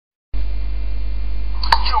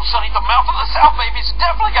know, Sonny, the Mouth of the South, baby, it's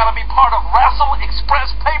definitely got to be part of Wrestle Express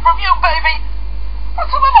pay-per-view, baby. What's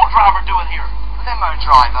the limo driver doing here? Limo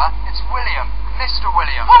driver? It's William. Mr.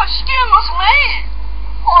 William. Well, excuse me.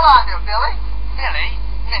 All I do, Billy. Billy?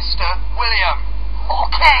 Mr. William.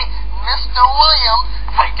 Okay, Mr. William.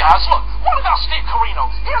 Hey, guys, look, what about Steve Corino?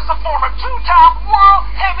 He's the former two-time world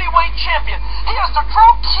heavyweight champion. He is the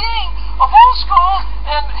true king of old school,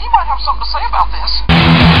 and he might have something to say about this.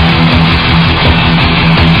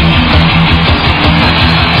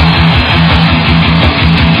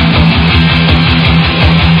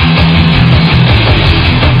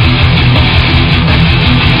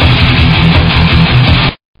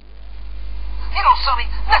 Sonny,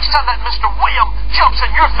 next time that Mr. William jumps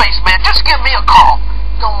in your face, man, just give me a call.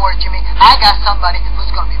 Don't worry, Jimmy. I got somebody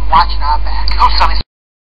who's going to be watching our back. Oh, Sonny.